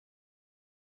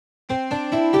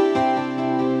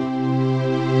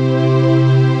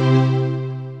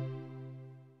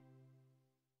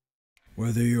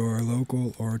Whether you are a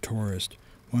local or a tourist,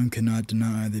 one cannot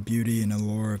deny the beauty and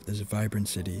allure of this vibrant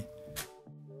city.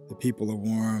 The people are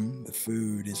warm, the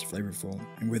food is flavorful,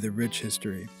 and with a rich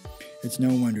history, it's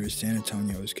no wonder San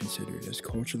Antonio is considered as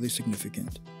culturally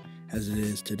significant as it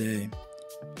is today.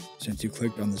 Since you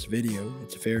clicked on this video,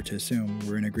 it's fair to assume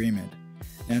we're in agreement.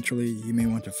 Naturally, you may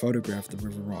want to photograph the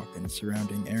Riverwalk and its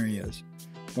surrounding areas.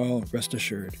 Well, rest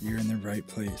assured, you're in the right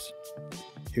place.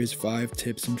 Here's 5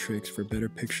 tips and tricks for better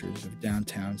pictures of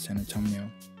downtown San Antonio.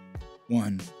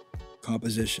 1.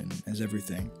 Composition is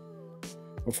everything.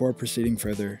 Before proceeding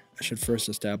further, I should first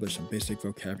establish some basic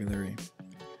vocabulary.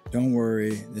 Don't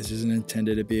worry, this isn't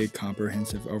intended to be a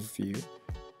comprehensive overview,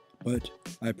 but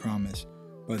I promise,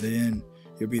 by the end,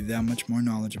 you'll be that much more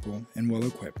knowledgeable and well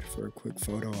equipped for a quick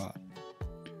photo op.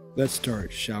 Let's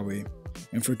start, shall we?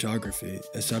 In photography,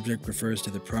 a subject refers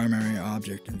to the primary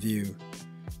object in view.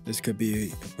 This could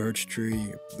be a birch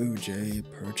tree, a blue jay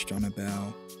perched on a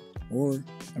bough, or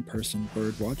a person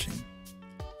bird watching.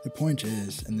 The point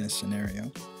is, in this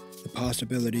scenario, the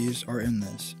possibilities are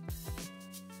endless.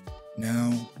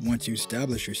 Now, once you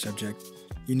establish your subject,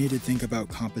 you need to think about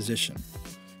composition.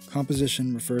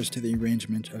 Composition refers to the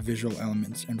arrangement of visual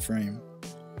elements in frame.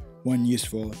 One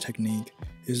useful technique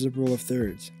is the rule of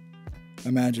thirds.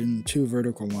 Imagine 2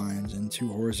 vertical lines and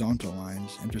 2 horizontal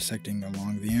lines intersecting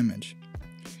along the image.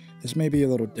 This may be a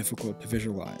little difficult to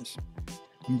visualize.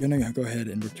 I'm going to go ahead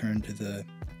and return to the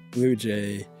blue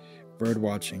jay bird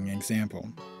watching example.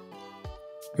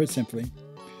 Put simply,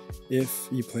 if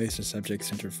you place a subject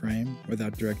center frame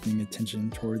without directing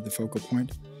attention toward the focal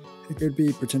point, it could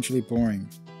be potentially boring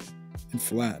and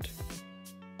flat.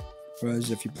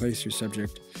 Whereas if you place your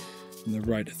subject in the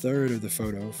right third of the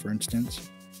photo, for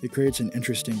instance, it creates an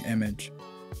interesting image,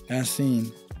 as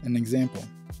seen in an example.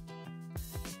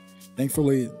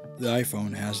 Thankfully, the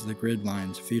iPhone has the grid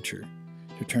lines feature.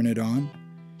 To turn it on,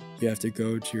 you have to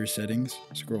go to your settings,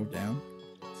 scroll down,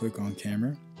 click on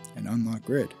camera, and unlock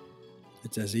grid.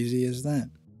 It's as easy as that.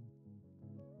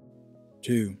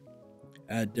 2.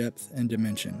 Add depth and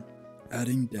dimension.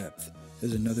 Adding depth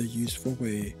is another useful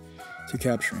way to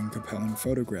capturing compelling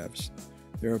photographs.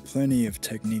 There are plenty of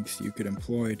techniques you could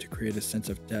employ to create a sense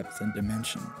of depth and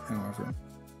dimension, however.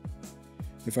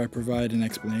 If I provide an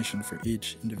explanation for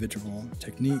each individual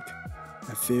technique,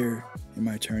 I fear it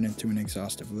might turn into an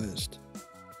exhaustive list.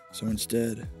 So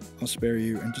instead, I'll spare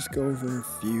you and just go over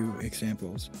a few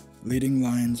examples. Leading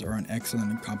lines are an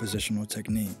excellent compositional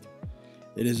technique.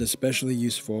 It is especially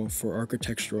useful for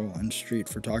architectural and street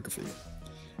photography.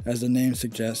 As the name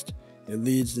suggests, it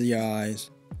leads the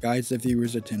eyes, guides the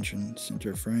viewer's attention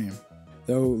center frame,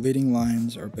 though leading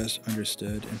lines are best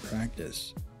understood in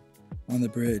practice. On the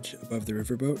bridge above the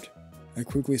riverboat, I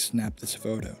quickly snapped this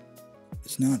photo.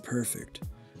 It's not perfect,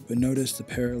 but notice the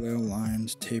parallel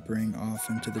lines tapering off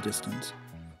into the distance,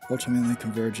 ultimately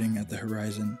converging at the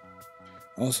horizon,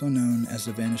 also known as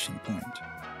the vanishing point.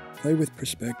 Play with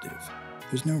perspective.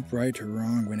 There's no right or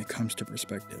wrong when it comes to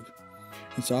perspective.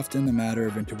 It's often a matter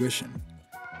of intuition.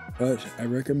 But I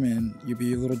recommend you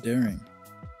be a little daring.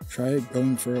 Try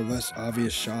going for a less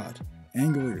obvious shot,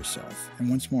 angle yourself, and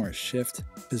once more shift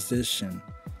position,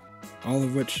 all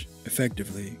of which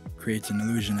effectively creates an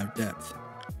illusion of depth.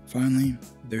 Finally,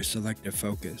 there's selective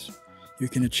focus. You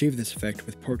can achieve this effect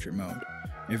with portrait mode,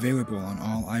 available on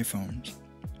all iPhones.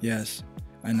 Yes,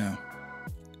 I know,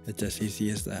 it's as easy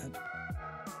as that.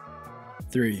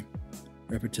 3.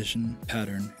 Repetition,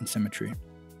 pattern, and symmetry.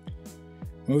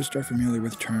 Most are familiar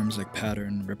with terms like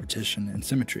pattern, repetition, and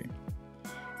symmetry.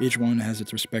 Each one has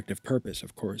its respective purpose,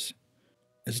 of course.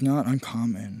 It's not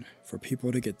uncommon for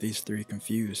people to get these 3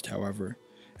 confused, however,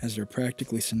 as they're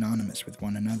practically synonymous with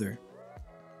one another.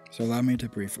 So allow me to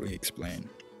briefly explain.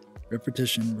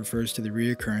 Repetition refers to the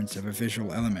reoccurrence of a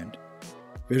visual element.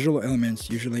 Visual elements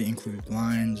usually include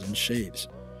lines and shapes.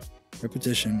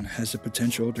 Repetition has the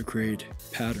potential to create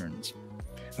patterns.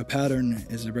 A pattern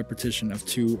is a repetition of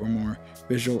 2 or more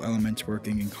visual elements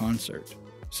working in concert.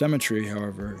 Symmetry,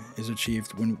 however, is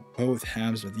achieved when both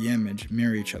halves of the image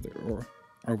mirror each other or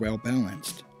are well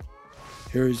balanced.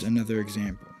 Here's another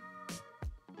example.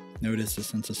 Notice the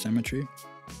sense of symmetry?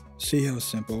 See how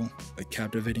simple but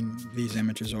captivating these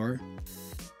images are?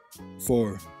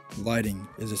 4. Lighting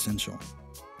is essential.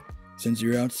 Since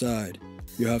you're outside,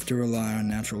 you have to rely on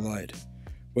natural light,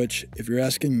 which, if you're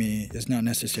asking me, is not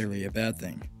necessarily a bad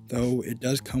thing, though it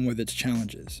does come with its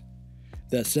challenges.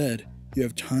 That said, you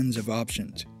have tons of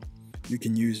options. You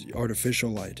can use artificial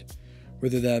light,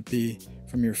 whether that be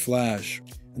from your flash.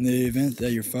 In the event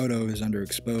that your photo is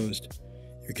underexposed,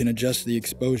 you can adjust the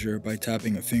exposure by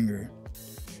tapping a finger.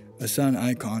 A sun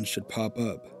icon should pop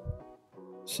up.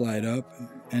 Slide up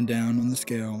and down on the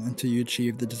scale until you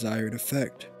achieve the desired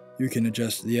effect. You can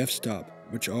adjust the f-stop,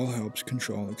 which all helps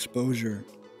control exposure.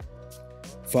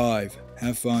 5.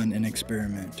 Have fun and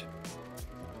experiment.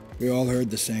 We all heard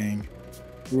the saying,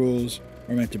 rules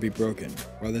are meant to be broken.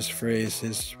 While this phrase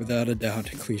is without a doubt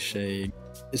cliche,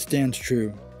 it stands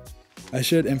true. I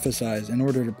should emphasize, in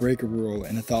order to break a rule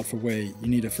in a thoughtful way, you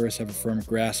need to first have a firm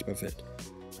grasp of it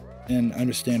and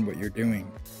understand what you're doing.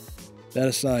 That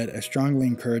aside, I strongly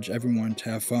encourage everyone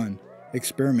to have fun,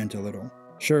 experiment a little.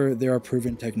 Sure, there are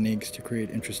proven techniques to create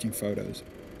interesting photos,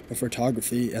 but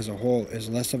photography as a whole is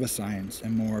less of a science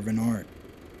and more of an art.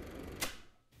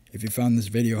 If you found this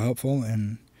video helpful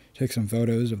and took some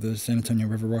photos of the San Antonio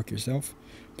Riverwalk yourself,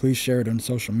 please share it on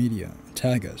social media and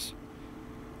tag us.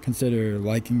 Consider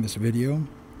liking this video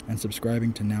and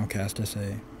subscribing to Nowcast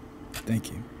SA.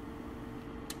 Thank you.